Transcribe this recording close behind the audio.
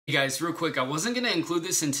Hey guys, real quick, I wasn't going to include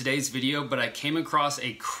this in today's video, but I came across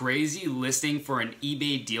a crazy listing for an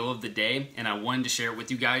eBay deal of the day, and I wanted to share it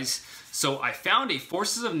with you guys. So I found a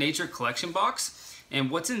Forces of Nature collection box,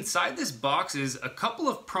 and what's inside this box is a couple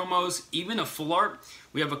of promos, even a full art.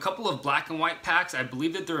 We have a couple of black and white packs. I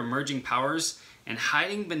believe that they're emerging powers, and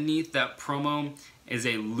hiding beneath that promo is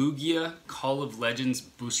a Lugia Call of Legends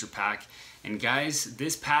booster pack. And guys,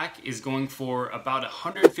 this pack is going for about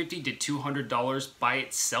 $150 to $200 by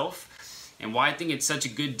itself. And why I think it's such a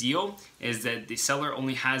good deal is that the seller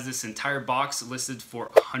only has this entire box listed for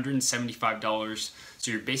 $175. So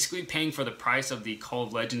you're basically paying for the price of the Call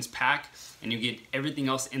of Legends pack, and you get everything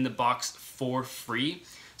else in the box for free.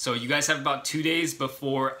 So you guys have about 2 days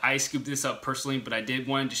before I scoop this up personally, but I did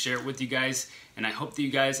want to share it with you guys, and I hope that you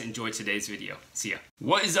guys enjoy today's video. See ya.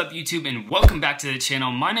 What is up, YouTube, and welcome back to the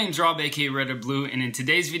channel. My name's Rob, aka Red or Blue, and in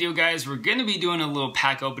today's video, guys, we're gonna be doing a little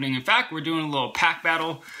pack opening. In fact, we're doing a little pack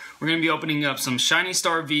battle. We're gonna be opening up some Shiny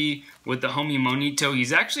Star V with the homie Monito.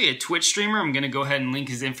 He's actually a Twitch streamer. I'm gonna go ahead and link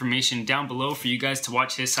his information down below for you guys to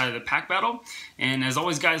watch his side of the pack battle. And as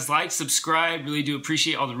always, guys, like, subscribe. Really do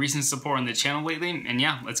appreciate all the recent support on the channel lately. And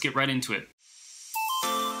yeah, let's get right into it.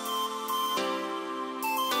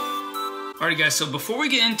 Alright guys, so before we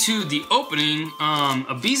get into the opening,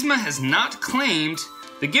 Abysma has not claimed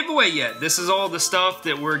the giveaway yet. This is all the stuff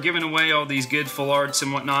that we're giving away, all these good full arts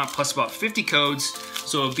and whatnot, plus about 50 codes.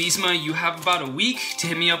 So Abysma, you have about a week to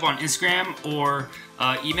hit me up on Instagram or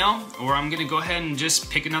email, or I'm gonna go ahead and just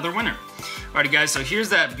pick another winner. Alright guys, so here's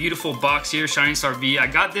that beautiful box here, Shiny Star V. I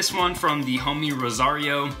got this one from the homie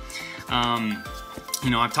Rosario. You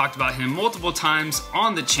know, I've talked about him multiple times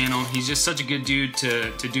on the channel. He's just such a good dude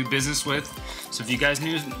to do business with. So if you guys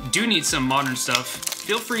do need some modern stuff,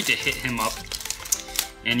 feel free to hit him up.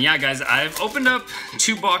 And yeah, guys, I've opened up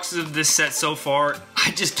 2 boxes of this set so far. I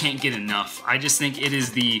just can't get enough. I just think it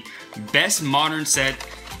is the best modern set,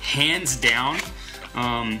 hands down.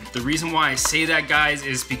 The reason why I say that, guys,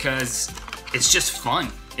 is because it's just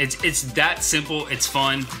fun. It's that simple, it's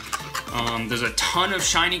fun. There's a ton of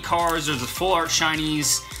shiny cards, there's the full art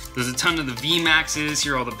shinies, there's a ton of the VMAXs,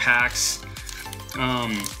 here are all the packs.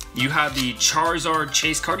 You have the Charizard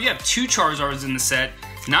chase card, you have 2 Charizards in the set,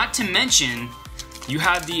 not to mention you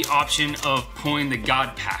have the option of pulling the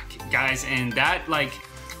God pack, guys, and that like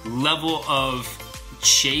level of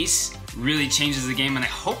chase really changes the game, and I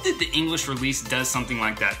hope that the English release does something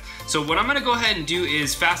like that. So what I'm gonna go ahead and do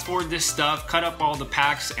is fast forward this stuff, cut up all the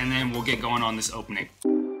packs, and then we'll get going on this opening.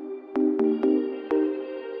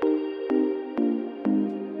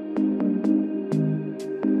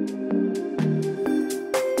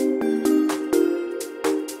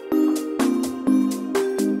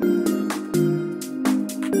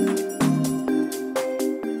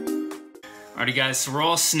 Alrighty guys, so we're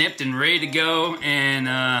all snipped and ready to go, and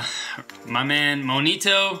my man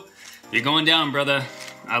Monito, you're going down, brother.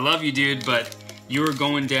 I love you, dude, but you're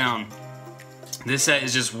going down. This set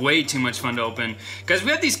is just way too much fun to open. Guys,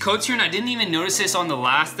 we have these codes here, and I didn't even notice this on the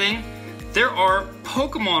last thing. There are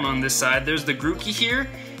Pokemon on this side. There's the Grookey here,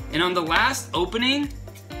 and on the last opening,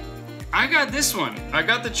 I got this one. I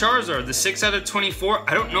got the Charizard, the 6 out of 24.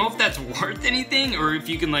 I don't know if that's worth anything or if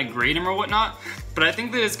you can like grade him or whatnot, but I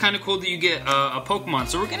think that it's kind of cool that you get a Pokemon.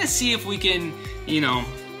 So we're gonna see if we can, you know,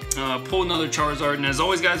 pull another Charizard. And as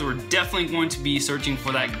always, guys, we're definitely going to be searching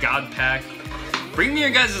for that God pack. Bring me your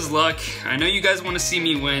guys' luck. I know you guys want to see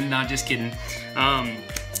me win, not just kidding.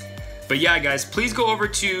 But yeah, guys, please go over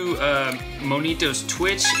to Monito's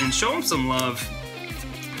Twitch and show him some love.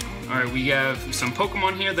 Alright, we have some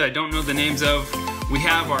Pokemon here that I don't know the names of. We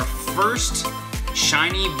have our first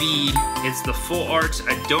Shiny V. It's the full art.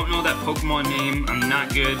 I don't know that Pokemon name. I'm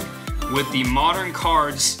not good with the modern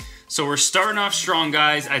cards. So we're starting off strong,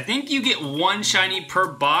 guys. I think you get 1 shiny per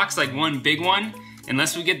box, like 1 big one,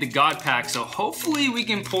 unless we get the God pack. So hopefully we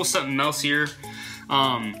can pull something else here.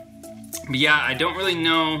 But yeah, I don't really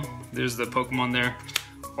know. There's the Pokemon there.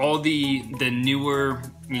 All the newer,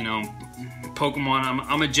 you know, Pokemon.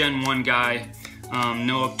 I'm a Gen 1 guy,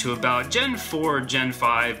 know up to about Gen 4, Gen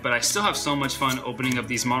 5, but I still have so much fun opening up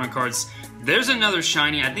these modern cards. There's another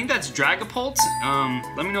shiny, I think that's Dragapult.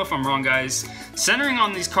 Let me know if I'm wrong, guys. Centering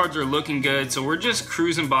on these cards are looking good, so we're just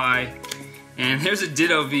cruising by. And here's a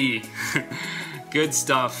Ditto V. Good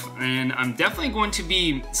stuff. And I'm definitely going to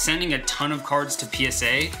be sending a ton of cards to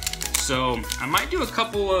PSA, so I might do a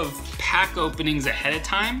couple of pack openings ahead of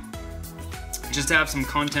time, just to have some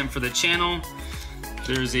content for the channel.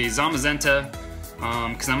 There's a Zamazenta,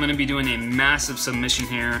 because I'm going to be doing a massive submission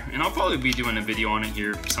here, and I'll probably be doing a video on it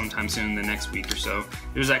here sometime soon, the next week or so.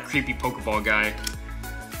 There's that creepy Pokeball guy.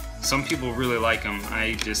 Some people really like him.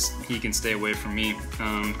 He can stay away from me.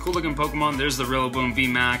 Cool looking Pokemon. There's the Rillaboom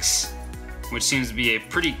VMAX, which seems to be a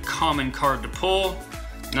pretty common card to pull.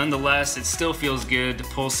 Nonetheless, it still feels good to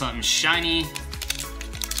pull something shiny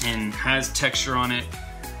and has texture on it.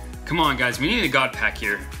 Come on guys, we need a God Pack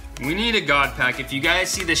here. We need a God Pack. If you guys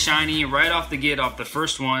see the shiny right off the gate, off the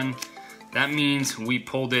first one, that means we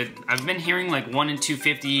pulled it. I've been hearing like 1 in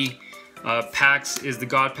 250 packs is the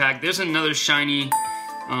God Pack. There's another shiny.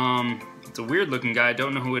 It's a weird looking guy, I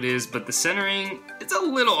don't know who it is, but the centering, it's a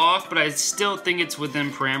little off, but I still think it's within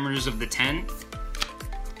parameters of the 10,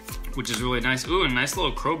 which is really nice. Ooh, a nice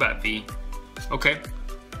little Crobat V. Okay,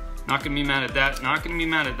 not gonna be mad at that, not gonna be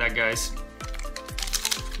mad at that, guys.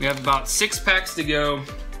 We have about 6 packs to go.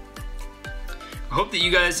 I hope that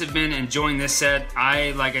you guys have been enjoying this set.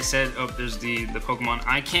 Like I said, oh, there's the Pokemon.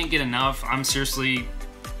 I can't get enough.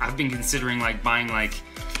 I've been considering like buying like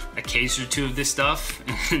a case or 2 of this stuff.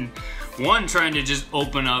 And 1, trying to just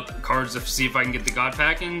open up cards to see if I can get the God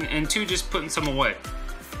Pack, and 2, just putting some away.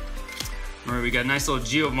 All right, we got a nice little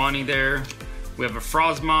Giovanni there. We have a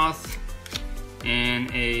Frostmoth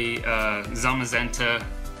and a Zamazenta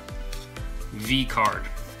V card.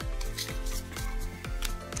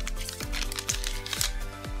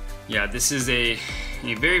 Yeah, this is a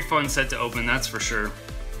very fun set to open, that's for sure.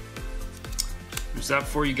 There's that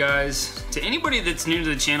for you guys. To anybody that's new to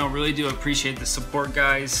the channel, really do appreciate the support,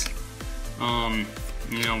 guys.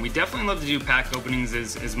 You know, we definitely love to do pack openings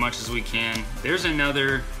as much as we can. There's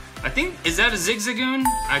another, I think, is that a Zigzagoon?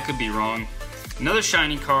 I could be wrong. Another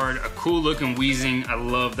shiny card, a cool looking Weezing. I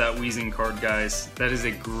love that Weezing card, guys. That is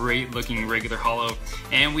a great looking regular holo.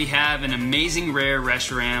 And we have an amazing rare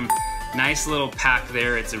Reshiram. Nice little pack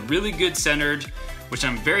there. It's a really good centered, which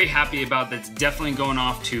I'm very happy about. That's definitely going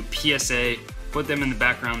off to PSA. Put them in the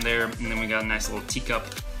background there, and then we got a nice little teacup.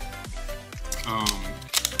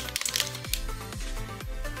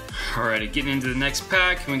 Alrighty, getting into the next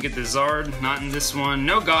pack. We get the Zard, not in this one.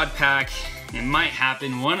 No God Pack. It might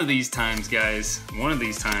happen one of these times, guys. One of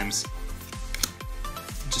these times.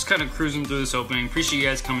 Just kind of cruising through this opening. Appreciate you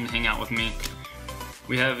guys coming to hang out with me.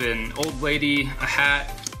 We have an old lady, a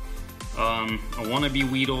hat, a wannabe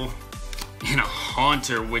Weedle, and a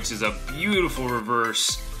Haunter, which is a beautiful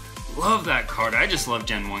reverse. Love that card. I just love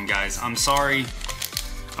Gen 1, guys. I'm sorry.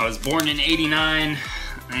 I was born in '89,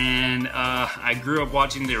 and I grew up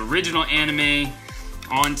watching the original anime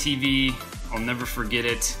on TV. I'll never forget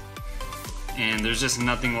it. And there's just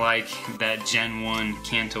nothing like that Gen 1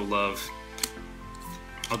 Kanto love.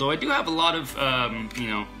 Although I do have a lot of, you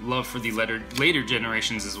know, love for the later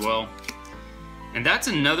generations as well. And that's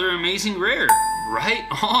another amazing rare. Right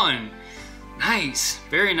on. Nice,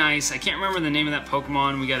 very nice. I can't remember the name of that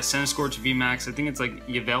Pokemon. We got a Centiskorch VMAX. I think it's like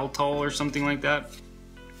Yveltal or something like that.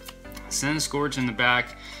 Centiskorch in the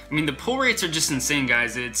back. I mean, the pull rates are just insane,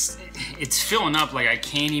 guys. It's filling up. Like, I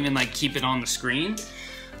can't even like keep it on the screen.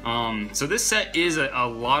 So this set is a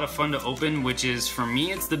lot of fun to open, which is, for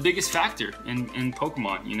me, it's the biggest factor in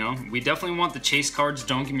Pokemon, you know? We definitely want the chase cards,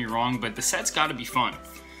 don't get me wrong, but the set's gotta be fun.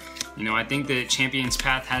 You know, I think that Champion's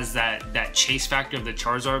Path has that chase factor of the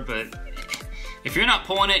Charizard, but if you're not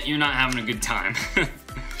pulling it, you're not having a good time.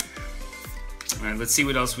 Alright, let's see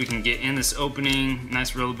what else we can get in this opening.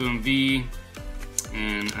 Nice Rillaboom V.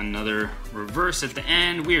 And another reverse at the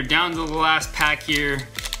end. We are down to the last pack here.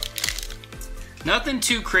 Nothing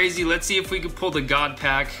too crazy. Let's see if we can pull the God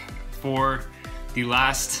Pack for the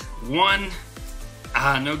last one.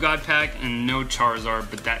 No God Pack and no Charizard,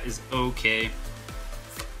 but that is okay.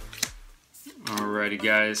 Alrighty,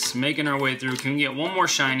 guys. Making our way through. Can we get one more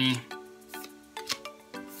shiny?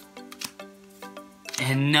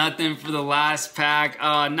 And nothing for the last pack.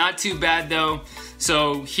 Not too bad though.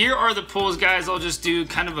 So here are the pulls, guys. I'll just do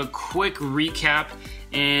kind of a quick recap.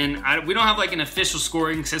 And we don't have like an official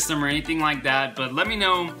scoring system or anything like that, but let me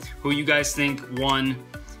know who you guys think won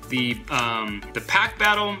the pack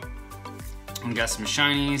battle. We got some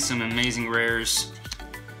shinies, some amazing rares.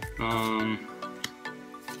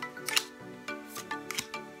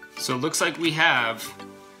 So it looks like we have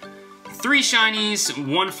 3 shinies,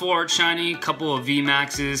 1 full art shiny, couple of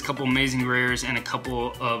VMAXs, couple amazing rares, and a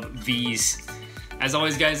couple of Vs. As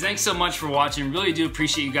always, guys, thanks so much for watching. Really do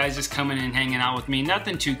appreciate you guys just coming and hanging out with me.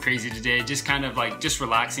 Nothing too crazy today, just kind of like just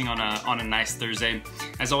relaxing on a nice Thursday.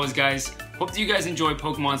 As always, guys, hope that you guys enjoy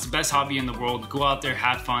Pokemon. It's the best hobby in the world. Go out there,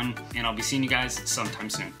 have fun, and I'll be seeing you guys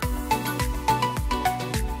sometime soon.